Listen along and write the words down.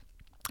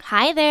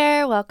Hi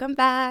there, welcome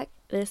back.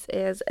 This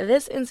is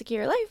This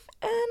Insecure Life,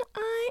 and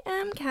I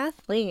am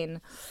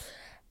Kathleen.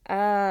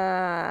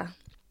 Uh,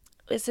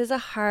 this is a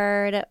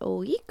hard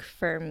week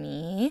for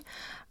me.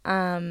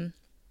 And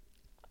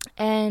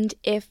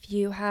if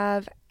you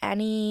have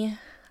any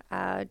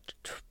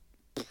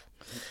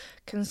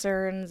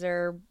concerns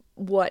or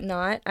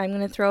whatnot, I'm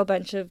going to throw a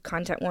bunch of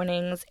content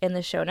warnings in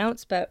the show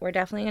notes, but we're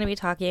definitely going to be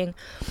talking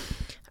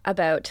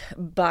about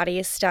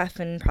body stuff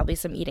and probably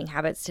some eating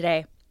habits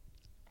today,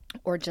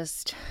 or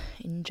just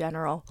in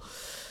general.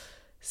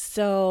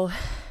 So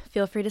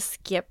feel free to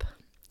skip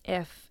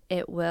if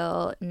it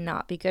will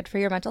not be good for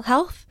your mental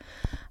health.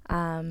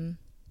 I'm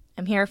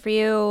here for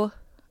you,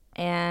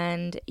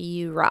 and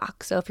you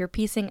rock. So if you're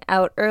peacing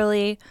out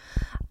early,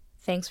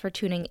 thanks for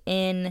tuning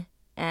in,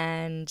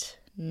 and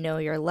know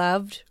you're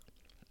loved.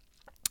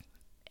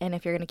 And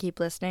if you're going to keep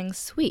listening,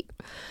 sweet.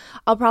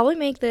 I'll probably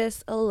make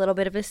this a little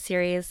bit of a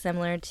series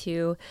similar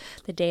to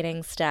the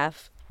dating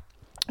stuff,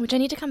 which I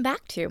need to come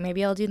back to.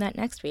 Maybe I'll do that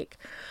next week.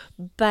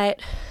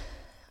 But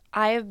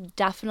I've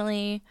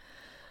definitely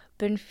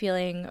been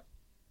feeling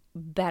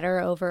better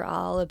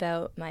overall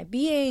about my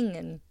being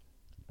and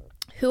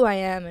who I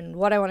am and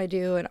what I want to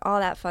do and all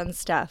that fun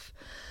stuff.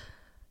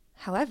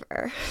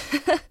 However,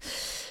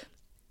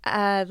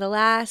 the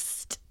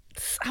last,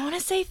 I want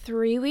to say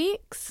 3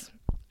 weeks,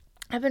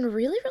 have been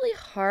really, really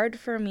hard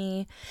for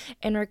me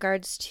in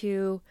regards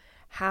to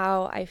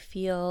how I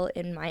feel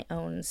in my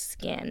own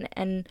skin.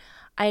 And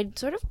I'd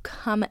sort of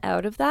come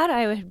out of that.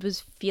 I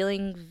was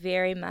feeling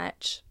very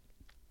much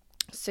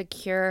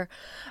secure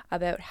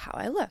about how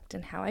I looked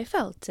and how I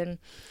felt. And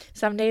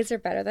some days are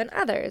better than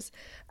others.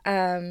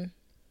 But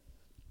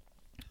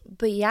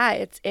yeah,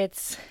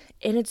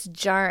 it's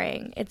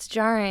jarring. It's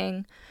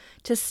jarring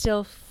to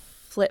still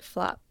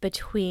flip-flop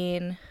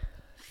between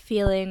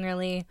feeling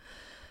really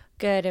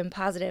good and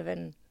positive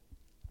and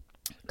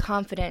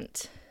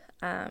confident,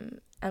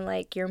 and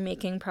like you're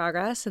making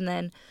progress, and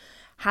then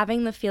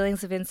having the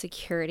feelings of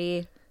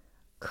insecurity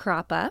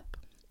crop up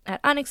at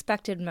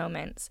unexpected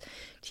moments.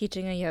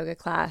 Teaching a yoga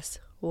class,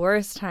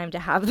 worst time to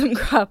have them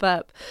crop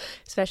up,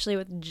 especially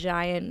with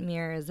giant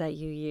mirrors that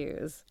you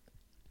use.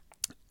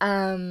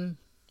 Trying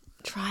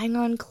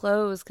on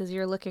clothes because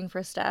you're looking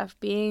for stuff,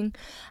 being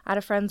at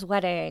a friend's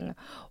wedding,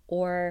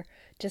 or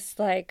just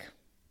like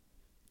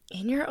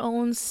in your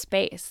own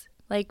space.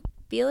 Like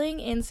feeling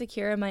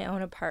insecure in my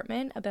own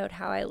apartment about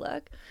how I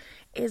look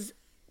is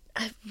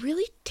a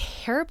really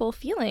terrible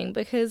feeling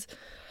because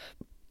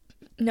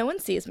no one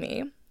sees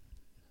me.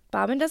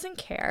 Bobbin doesn't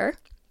care.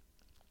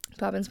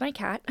 Bobbin's my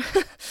cat.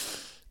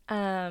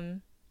 I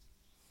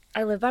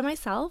live by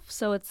myself,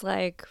 so it's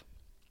like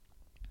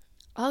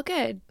all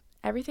good.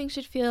 Everything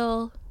should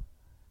feel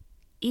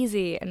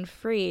easy and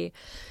free,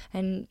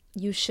 and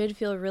you should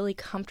feel really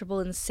comfortable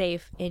and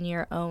safe in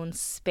your own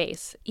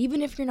space,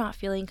 even if you're not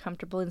feeling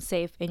comfortable and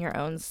safe in your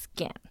own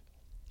skin.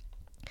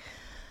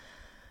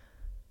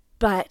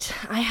 But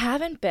I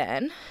haven't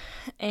been,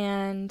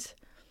 and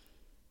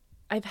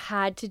I've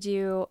had to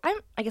do,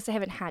 I guess I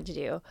haven't had to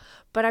do,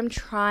 but I'm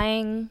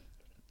trying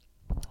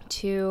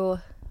to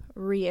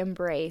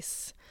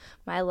re-embrace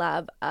my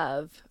love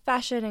of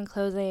fashion and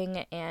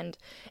clothing, and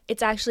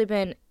it's actually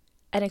been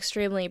an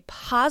extremely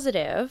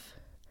positive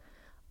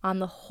on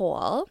the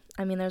whole.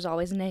 I mean, there's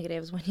always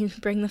negatives when you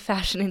bring the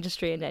fashion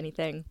industry into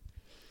anything.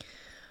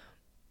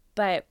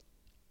 But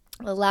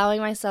allowing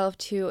myself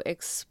to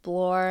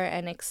explore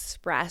and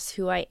express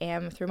who I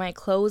am through my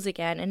clothes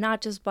again, and not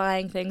just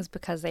buying things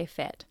because they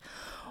fit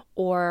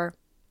or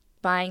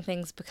buying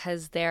things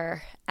because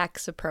they're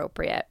X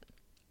appropriate,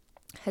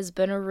 has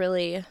been a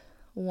really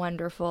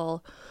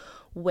wonderful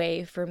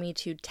way for me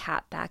to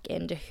tap back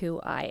into who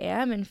I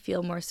am and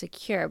feel more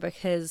secure.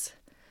 Because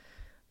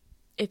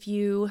if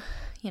you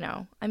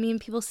I mean,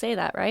 people say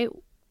that, right?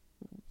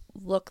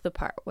 Look the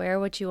part, wear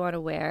what you want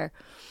to wear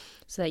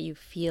so that you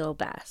feel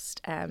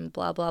best, and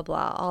blah, blah,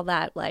 blah, all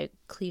that like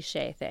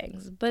cliche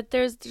things. But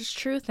there's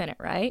truth in it,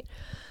 right?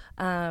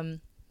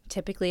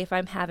 Typically, if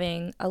I'm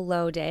having a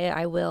low day,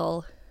 I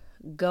will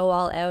go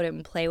all out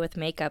and play with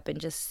makeup and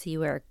just see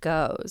where it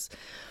goes.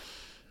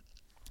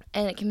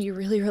 And it can be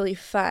really, really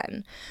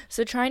fun.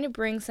 So trying to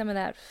bring some of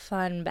that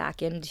fun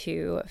back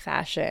into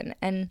fashion.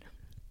 And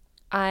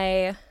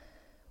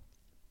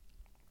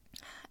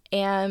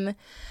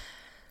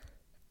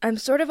I'm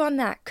sort of on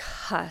that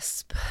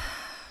cusp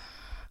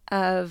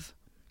of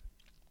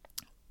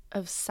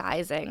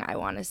sizing, I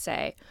want to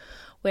say,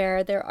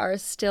 where there are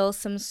still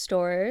some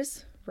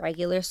stores,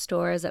 regular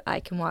stores, that I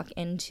can walk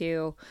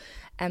into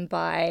and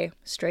buy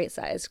straight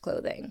sized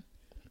clothing.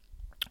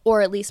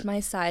 Or at least my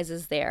size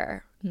is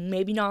there.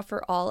 Maybe not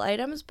for all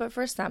items, but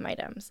for some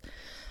items.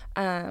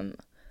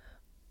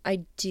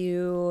 I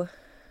do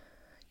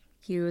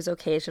use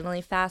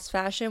occasionally fast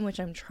fashion, which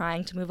I'm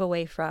trying to move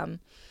away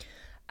from.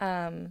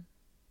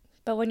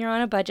 But when you're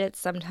on a budget,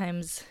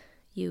 sometimes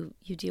you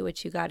do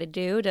what you got to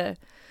do to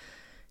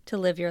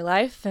live your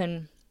life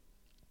and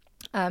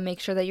make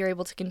sure that you're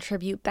able to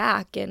contribute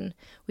back. And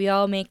we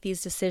all make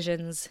these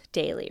decisions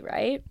daily,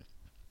 right?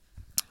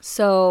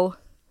 So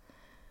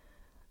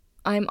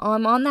I'm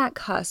on that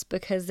cusp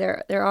because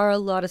there are a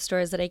lot of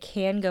stores that I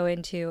can go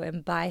into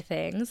and buy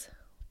things,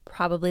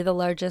 probably the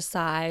largest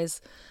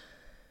size,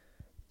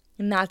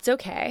 and that's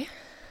okay.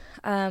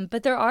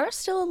 But there are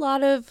still a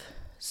lot of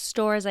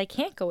stores I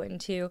can't go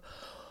into,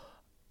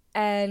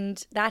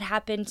 and that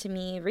happened to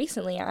me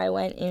recently. I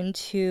went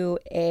into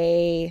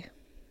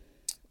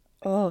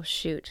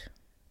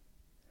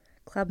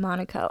Club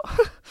Monaco,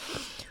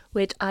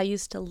 which I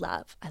used to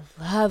love. I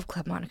love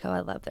Club Monaco. I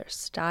love their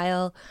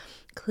style,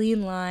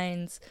 clean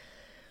lines,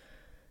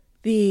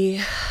 the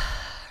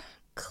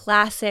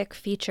classic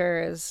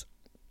features.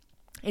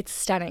 It's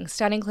stunning.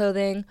 Stunning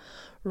clothing,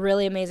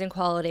 really amazing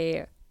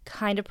quality,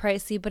 kind of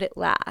pricey, but it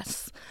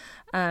lasts.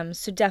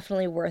 So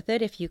definitely worth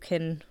it if you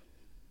can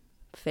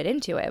fit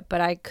into it.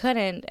 But I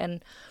couldn't,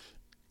 and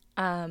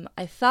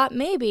I thought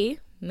maybe,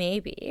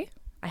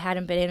 I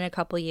hadn't been in a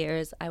couple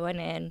years. I went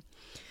in,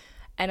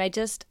 and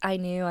I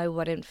knew I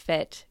wouldn't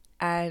fit.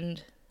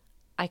 And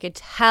I could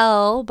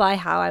tell by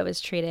how I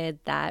was treated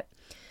that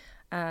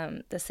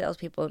the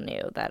salespeople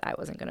knew that I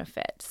wasn't going to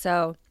fit.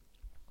 So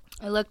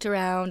I looked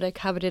around, I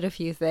coveted a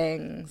few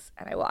things,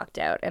 and I walked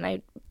out. And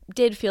I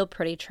did feel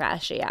pretty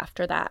trashy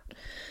after that.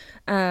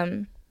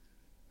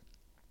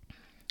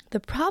 The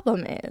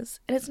problem is,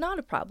 and it's not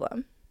a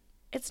problem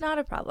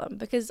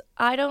because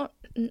I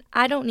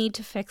don't need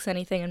to fix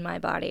anything in my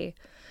body,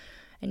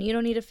 and you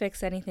don't need to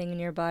fix anything in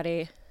your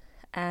body,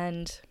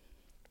 and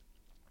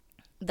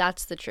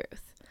that's the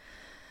truth.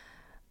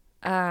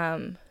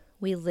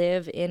 We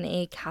live in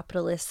a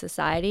capitalist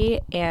society,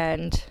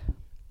 and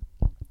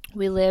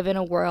we live in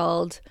a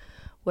world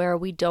where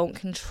we don't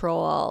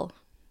control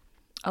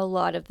a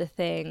lot of the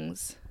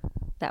things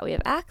that we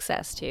have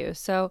access to.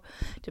 So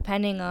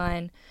depending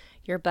on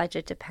your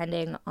budget,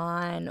 depending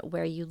on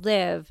where you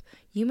live,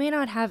 you may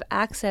not have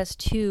access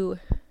to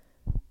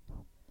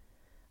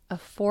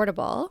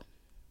affordable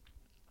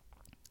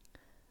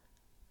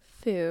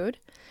food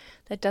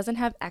that doesn't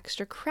have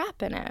extra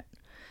crap in it.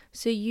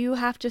 So you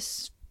have to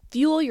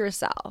fuel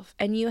yourself,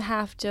 and you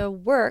have to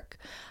work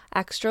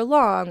extra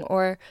long,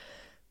 or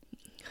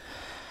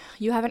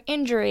you have an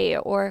injury,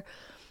 or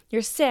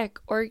you're sick,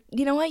 or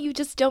you know what, you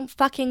just don't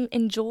fucking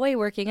enjoy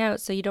working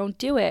out, so you don't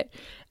do it.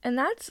 And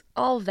that's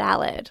all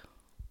valid.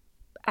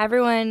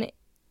 Everyone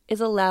is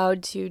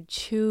allowed to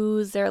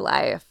choose their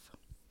life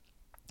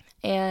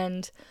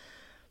and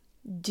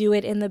do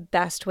it in the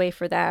best way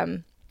for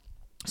them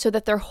so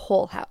that their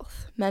whole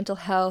health, mental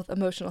health,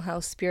 emotional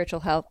health,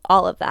 spiritual health,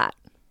 all of that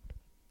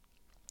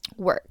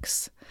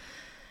works.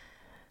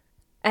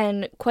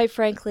 And quite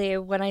frankly,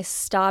 when I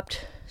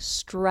stopped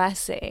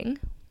stressing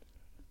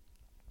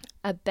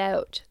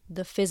about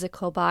the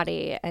physical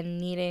body and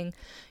needing,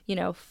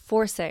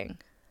 forcing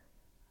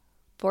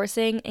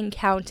and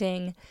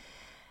counting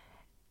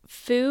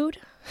food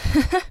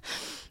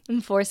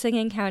and forcing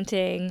and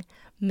counting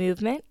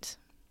movement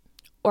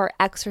or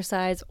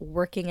exercise,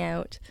 working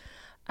out,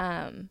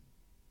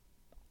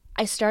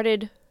 I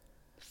started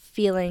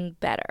feeling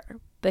better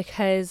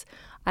because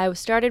I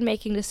started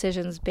making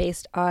decisions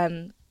based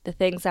on the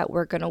things that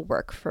were going to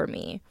work for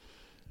me.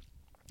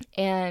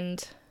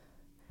 And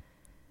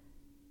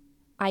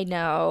I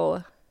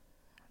know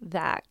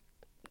that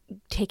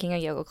taking a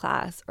yoga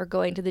class or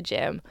going to the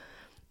gym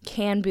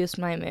can boost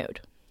my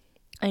mood.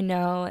 I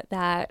know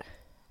that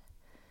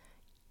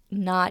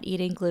not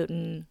eating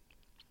gluten,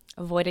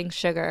 avoiding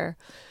sugar,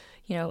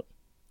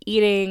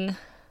 eating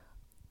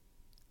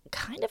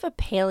kind of a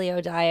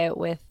paleo diet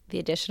with the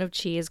addition of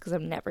cheese, because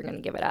I'm never going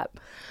to give it up,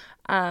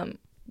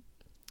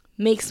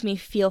 makes me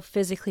feel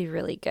physically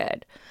really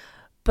good.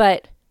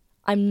 But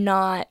I'm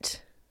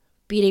not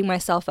beating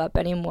myself up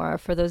anymore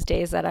for those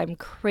days that I'm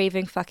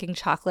craving fucking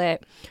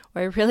chocolate,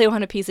 or I really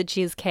want a piece of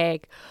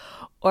cheesecake,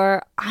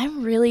 or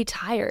I'm really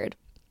tired.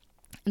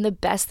 And the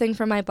best thing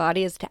for my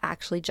body is to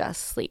actually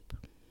just sleep.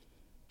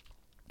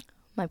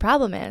 My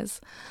problem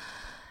is,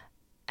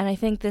 and I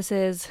think this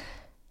is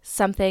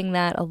something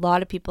that a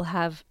lot of people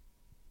have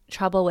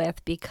trouble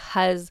with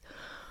because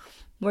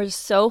we're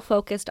so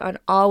focused on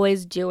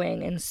always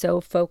doing and so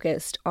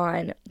focused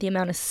on the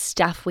amount of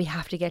stuff we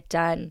have to get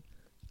done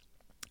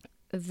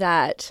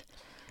that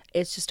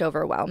it's just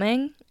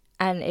overwhelming.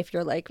 And if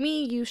you're like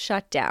me, you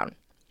shut down.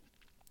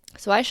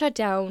 So I shut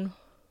down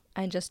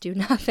and just do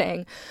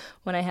nothing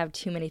when I have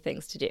too many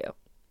things to do.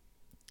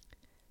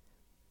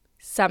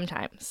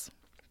 Sometimes.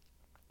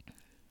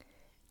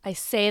 I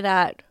say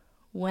that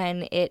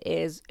when it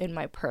is in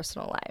my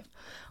personal life.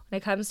 When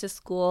it comes to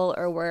school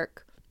or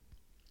work,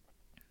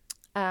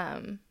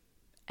 and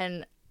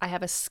I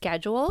have a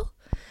schedule,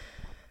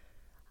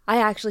 I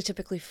actually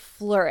typically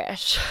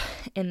flourish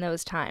in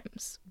those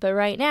times. But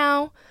right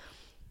now,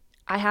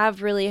 I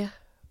have really,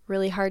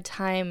 really hard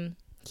time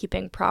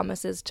keeping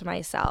promises to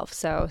myself.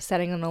 So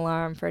setting an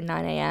alarm for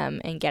 9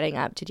 a.m. and getting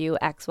up to do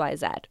X, Y,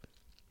 Z.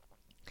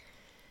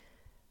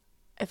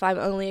 If I'm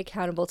only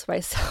accountable to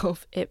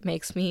myself, it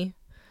makes me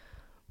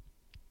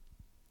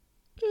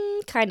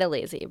kind of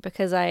lazy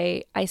because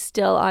I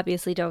still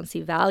obviously don't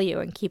see value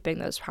in keeping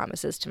those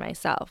promises to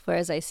myself,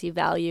 whereas I see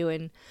value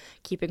in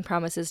keeping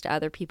promises to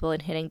other people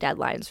and hitting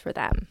deadlines for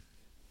them.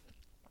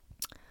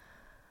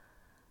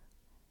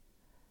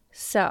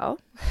 So,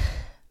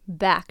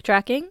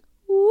 backtracking,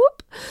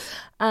 whoop.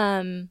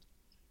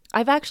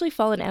 I've actually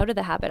fallen out of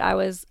the habit. I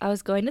was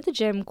going to the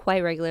gym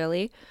quite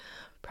regularly,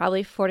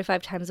 probably 4 to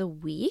 5 times a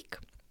week,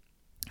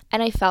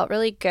 and I felt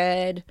really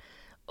good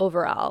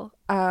overall.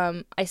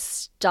 I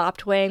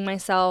stopped weighing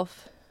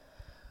myself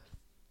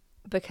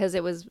because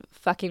it was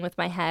fucking with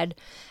my head,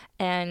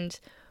 and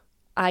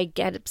I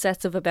get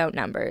obsessive about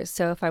numbers.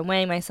 So if I'm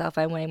weighing myself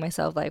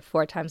like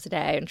 4 times a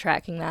day and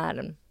tracking that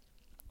and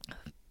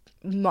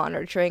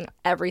monitoring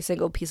every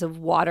single piece of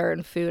water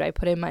and food I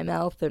put in my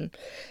mouth, and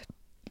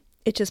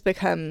it just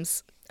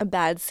becomes a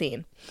bad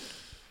scene.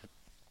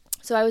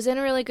 So I was in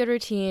a really good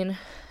routine,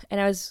 and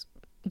I was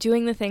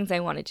doing the things I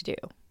wanted to do.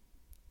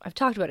 I've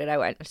talked about it.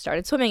 I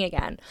started swimming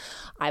again.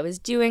 I was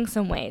doing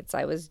some weights.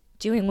 I was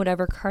doing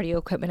whatever cardio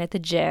equipment at the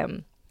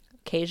gym,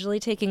 occasionally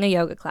taking a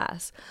yoga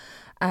class.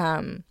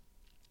 And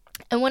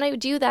when I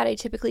do that, I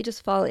typically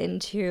just fall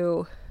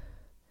into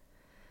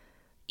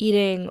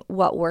eating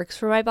what works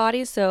for my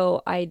body.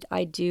 So I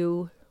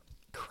do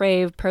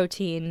crave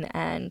protein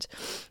and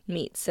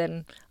meats,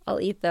 and I'll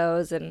eat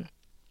those, and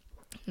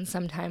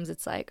sometimes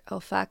it's like,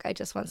 oh fuck, I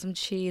just want some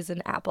cheese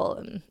and apple,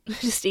 and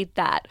just eat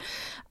that.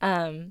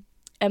 And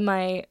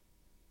my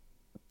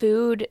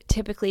food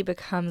typically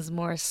becomes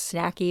more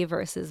snacky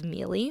versus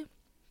mealy.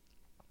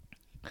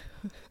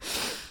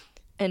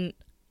 And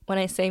when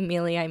I say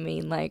mealy, I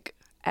mean like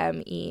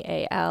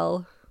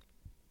MEAL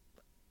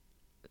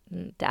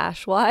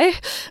 -Y.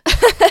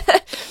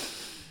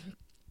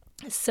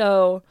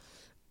 So,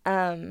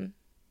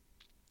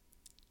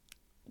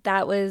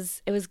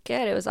 it was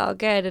good. It was all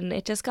good. And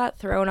it just got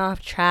thrown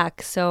off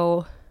track.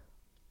 So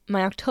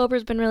my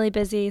October's been really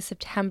busy.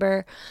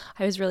 September,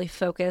 I was really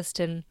focused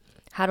and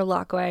had a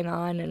lot going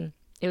on, and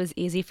it was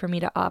easy for me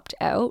to opt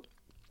out.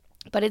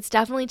 But it's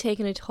definitely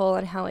taken a toll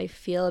on how I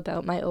feel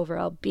about my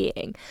overall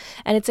being.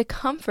 And it's a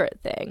comfort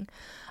thing.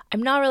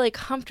 I'm not really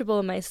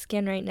comfortable in my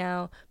skin right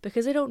now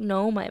because I don't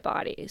know my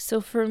body. So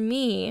for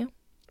me,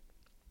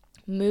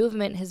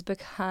 movement has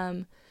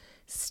become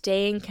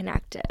staying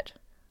connected,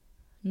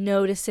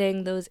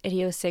 noticing those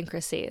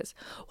idiosyncrasies,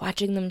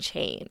 watching them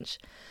change,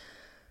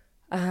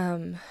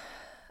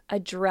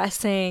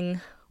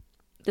 addressing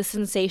the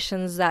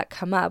sensations that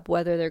come up,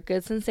 whether they're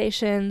good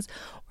sensations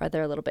or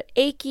they're a little bit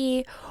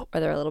achy or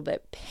they're a little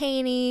bit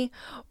painy,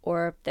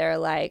 or if they're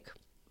like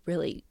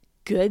really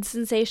good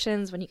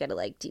sensations when you get to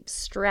like deep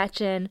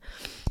stretch in.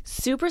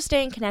 Super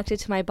staying connected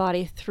to my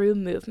body through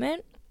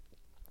movement,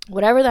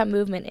 whatever that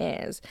movement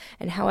is,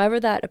 and however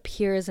that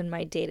appears in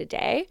my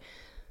day-to-day,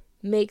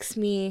 makes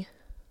me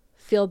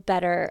feel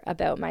better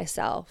about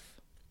myself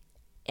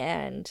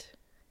and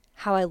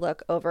how I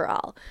look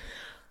overall.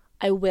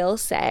 I will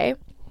say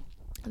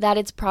that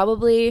it's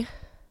probably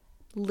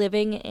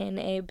living in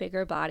a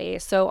bigger body.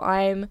 So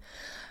I'm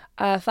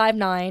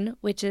 5'9",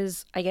 which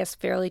is, I guess,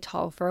 fairly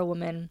tall for a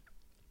woman.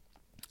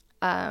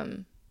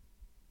 I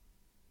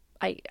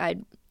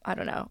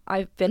don't know.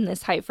 I've been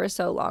this height for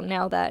so long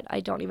now that I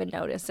don't even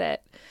notice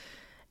it.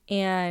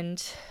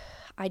 And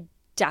I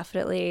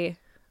definitely,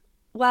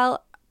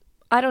 well,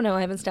 I don't know.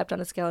 I haven't stepped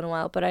on a scale in a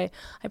while, but I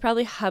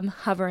probably am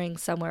hovering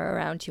somewhere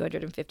around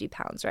 250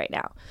 pounds right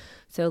now.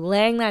 So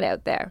laying that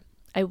out there,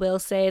 I will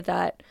say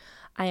that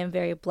I am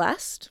very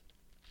blessed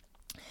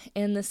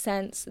in the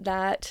sense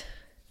that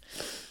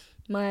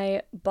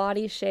my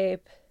body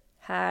shape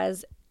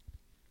has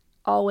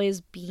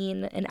always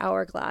been an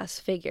hourglass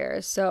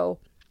figure. So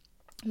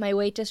my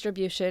weight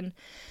distribution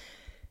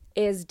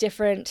is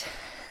different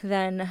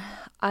than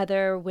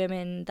other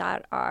women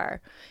that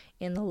are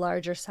in the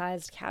larger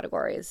sized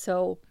categories.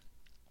 So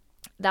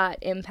that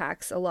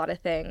impacts a lot of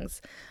things.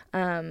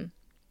 And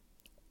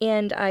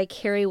I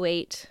carry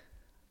weight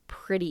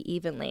pretty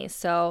evenly.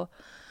 So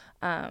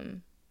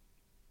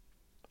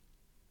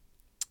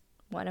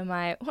one of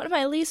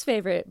my least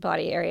favorite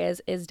body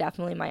areas is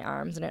definitely my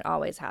arms, and it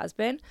always has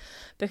been,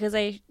 because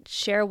I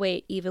share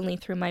weight evenly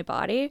through my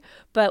body.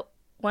 But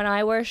when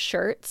I wear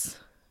shirts,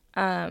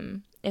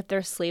 if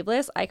they're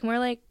sleeveless, I can wear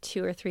like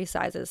 2 or 3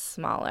 sizes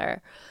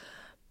smaller,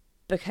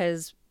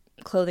 because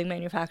clothing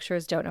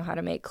manufacturers don't know how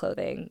to make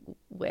clothing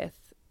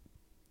with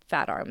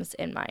fat arms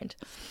in mind.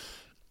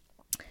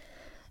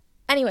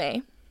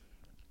 Anyway,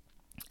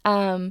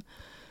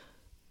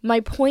 my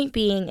point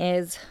being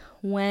is,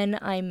 when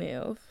I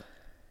move,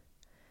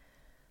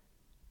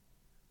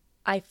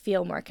 I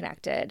feel more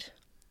connected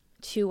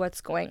to what's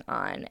going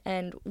on.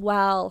 And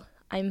while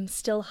I'm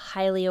still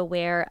highly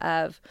aware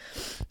of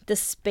the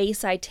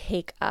space I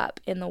take up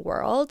in the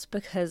world,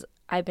 because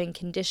I've been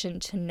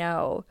conditioned to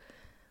know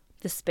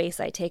the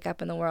space I take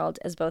up in the world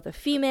as both a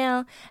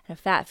female and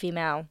a fat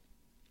female,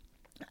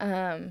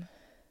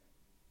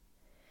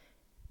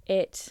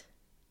 it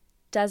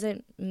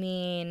doesn't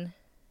mean,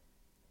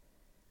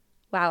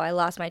 wow, I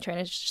lost my train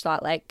of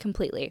thought like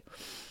completely.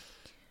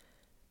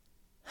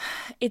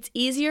 it's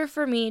easier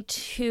for me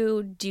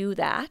to do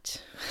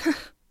that.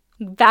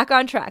 Back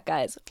on track,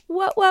 guys.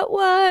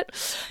 What?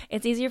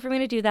 It's easier for me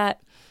to do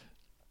that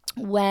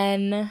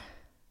when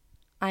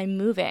I'm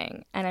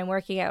moving and I'm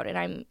working out and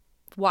I'm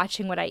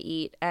watching what I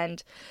eat.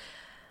 And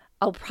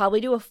I'll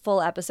probably do a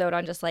full episode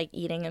on just like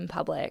eating in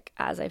public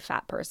as a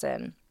fat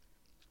person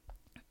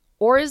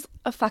or as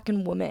a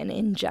fucking woman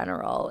in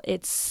general.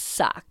 It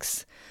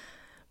sucks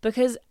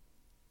because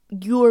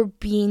you're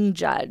being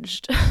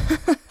judged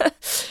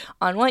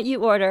on what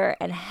you order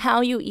and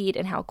how you eat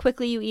and how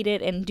quickly you eat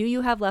it and do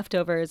you have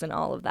leftovers and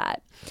all of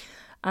that.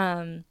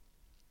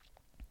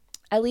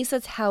 At least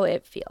that's how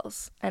it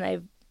feels. And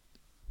I'm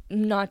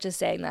not just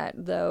saying that,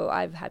 though.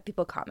 I've had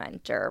people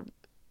comment or,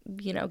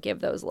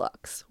 give those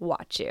looks,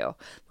 watch you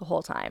the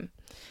whole time.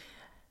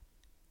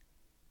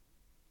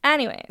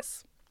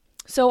 Anyways,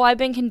 so I've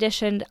been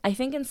conditioned, I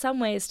think in some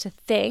ways, to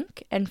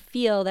think and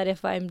feel that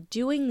if I'm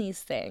doing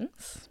these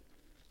things,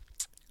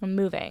 I'm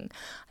moving,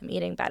 I'm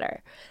eating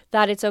better,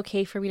 that it's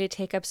okay for me to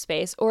take up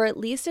space, or at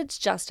least it's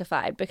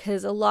justified,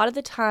 because a lot of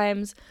the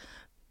times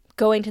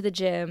going to the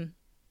gym,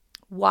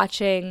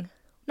 watching,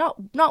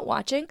 not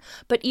watching,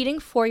 but eating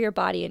for your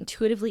body,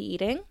 intuitively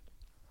eating,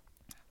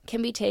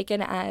 can be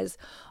taken as,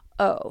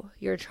 oh,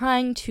 you're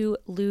trying to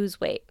lose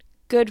weight.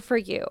 Good for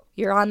you.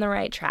 You're on the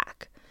right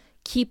track.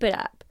 Keep it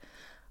up.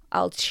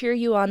 I'll cheer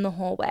you on the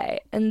whole way.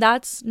 And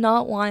that's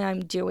not why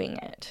I'm doing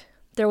it.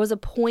 There was a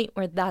point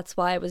where that's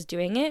why I was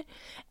doing it.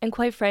 And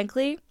quite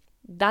frankly,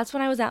 that's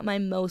when I was at my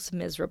most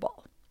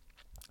miserable.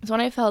 It's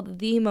when I felt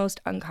the most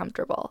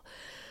uncomfortable.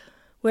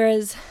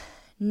 Whereas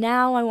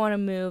now I want to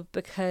move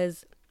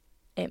because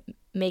it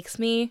makes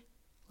me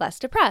less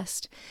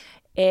depressed.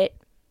 It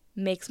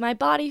makes my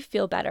body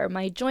feel better.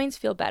 My joints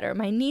feel better.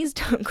 My knees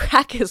don't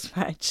crack as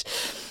much.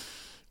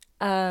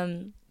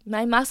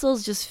 My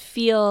muscles just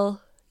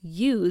feel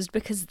used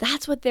because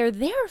that's what they're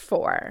there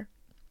for.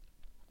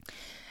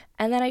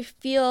 And then I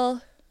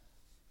feel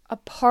a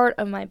part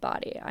of my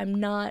body. I'm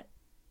not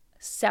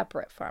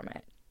separate from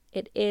it.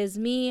 It is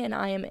me and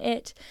I am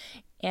it.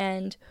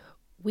 And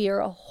we are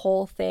a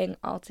whole thing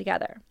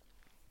altogether.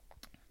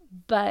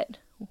 But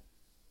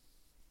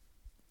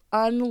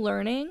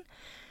unlearning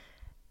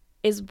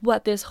is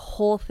what this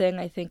whole thing,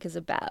 I think, is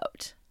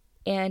about.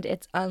 And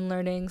it's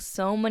unlearning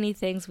so many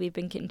things we've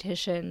been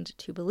conditioned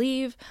to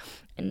believe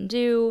and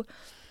do.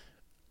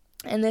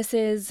 And this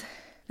is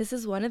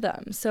one of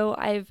them. So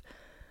I've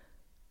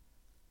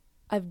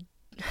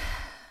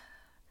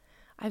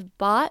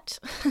bought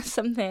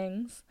some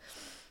things.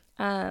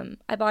 I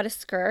bought a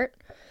skirt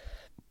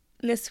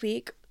this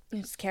week.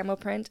 It's camo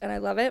print and I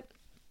love it.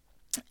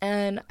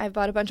 And I've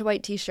bought a bunch of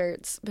white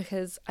t-shirts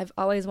because I've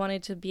always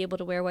wanted to be able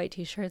to wear white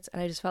t-shirts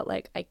and I just felt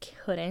like I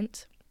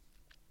couldn't.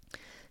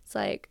 It's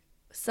like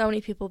so many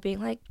people being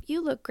like,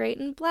 you look great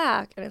in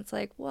black. And it's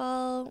like,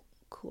 well,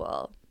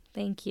 cool.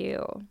 Thank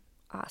you.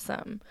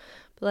 Awesome.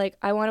 But like,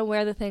 I want to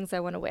wear the things I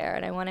want to wear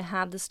and I want to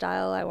have the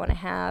style I want to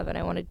have and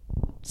I want to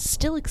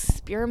still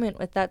experiment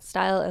with that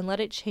style and let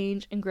it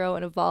change and grow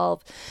and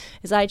evolve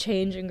as I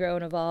change and grow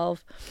and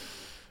evolve.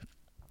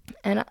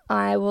 And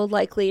I will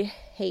likely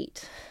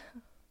hate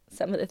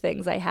some of the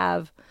things I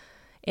have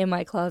in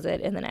my closet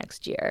in the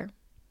next year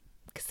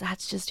because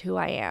that's just who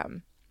I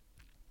am.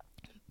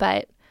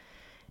 But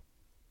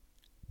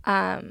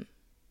I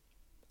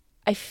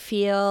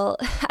feel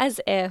as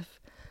if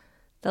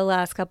the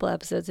last couple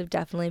episodes have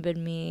definitely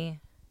been me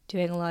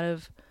doing a lot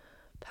of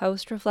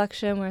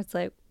post-reflection where it's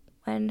like,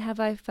 when have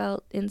I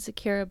felt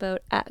insecure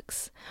about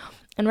X?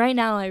 And right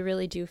now I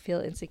really do feel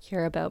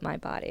insecure about my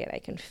body and I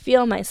can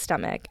feel my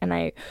stomach and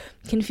I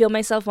can feel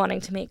myself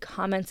wanting to make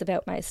comments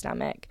about my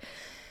stomach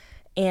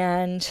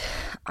and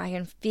I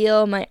can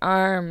feel my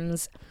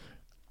arms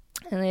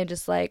and they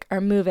just like are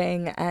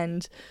moving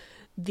and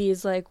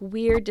these like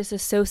weird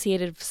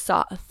disassociated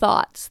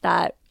thoughts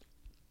that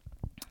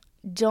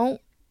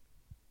don't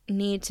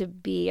need to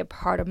be a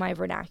part of my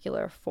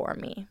vernacular for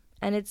me.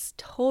 And it's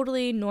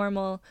totally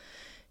normal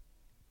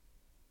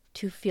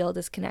to feel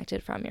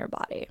disconnected from your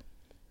body.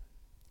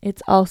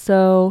 It's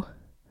also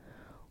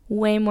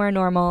way more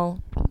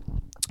normal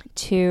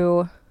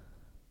to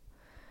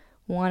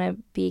want to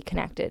be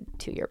connected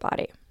to your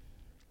body.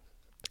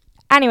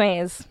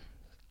 Anyways,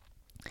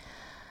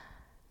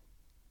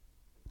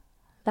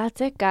 that's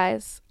it,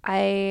 guys.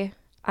 I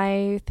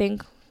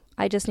think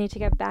I just need to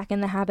get back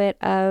in the habit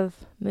of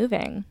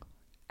moving.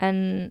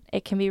 And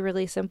it can be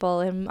really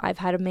simple. And I've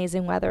had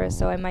amazing weather,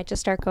 so I might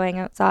just start going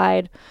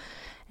outside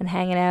and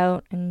hanging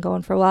out and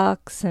going for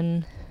walks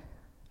and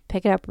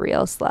pick it up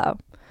real slow.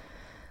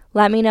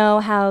 Let me know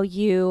how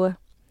you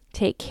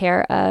take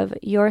care of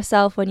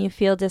yourself when you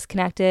feel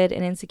disconnected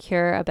and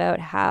insecure about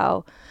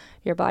how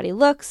your body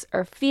looks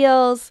or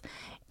feels.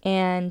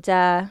 And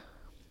I'm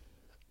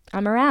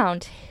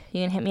around.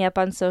 You can hit me up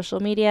on social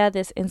media,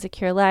 This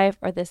Insecure Life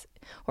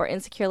or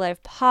Insecure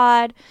Life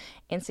Pod,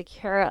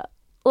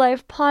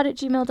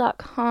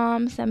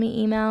 insecurelifepod@gmail.com. Send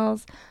me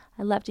emails.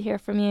 I'd love to hear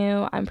from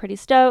you. I'm pretty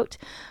stoked.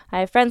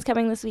 I have friends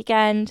coming this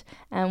weekend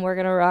and we're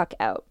going to rock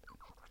out.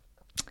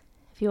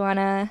 If you want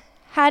to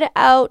head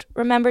out.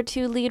 Remember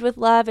to lead with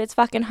love. It's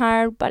fucking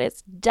hard, but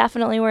it's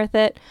definitely worth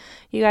it.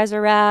 You guys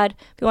are rad.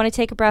 If you want to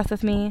take a breath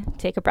with me,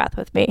 take a breath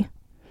with me.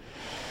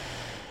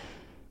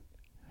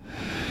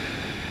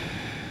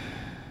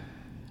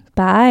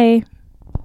 Bye.